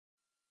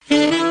You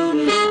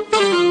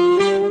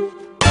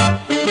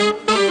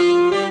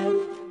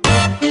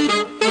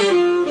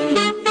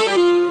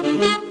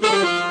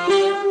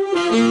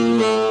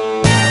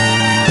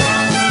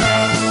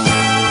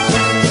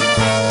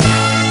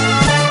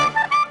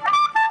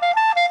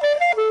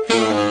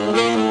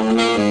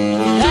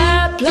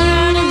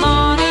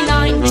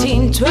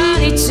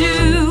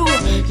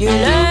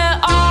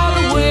let all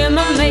the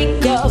women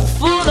make a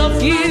fool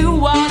of you.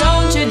 Why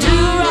don't you do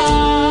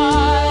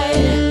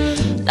right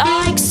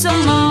like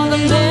some other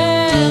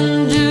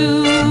men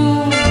do?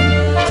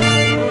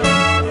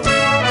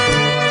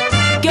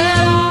 Get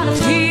out of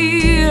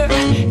here,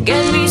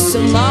 get me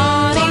some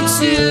money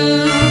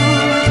too.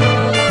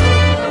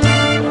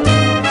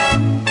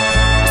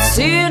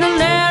 Sitting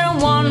there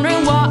and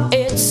wondering what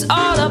it's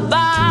all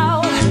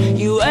about.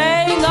 You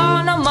ain't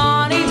got no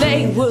money,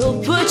 they will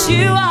put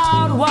you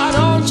out. Why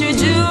don't you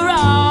do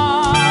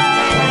right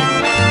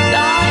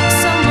like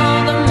some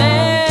other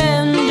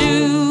men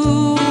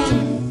do?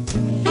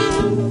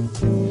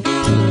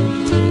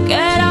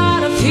 Get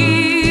out of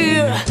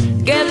here,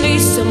 get me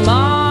some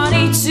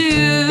money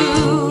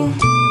too.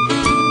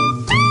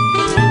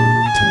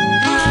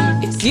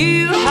 If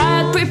you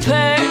had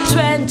prepared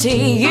 20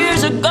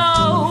 years ago,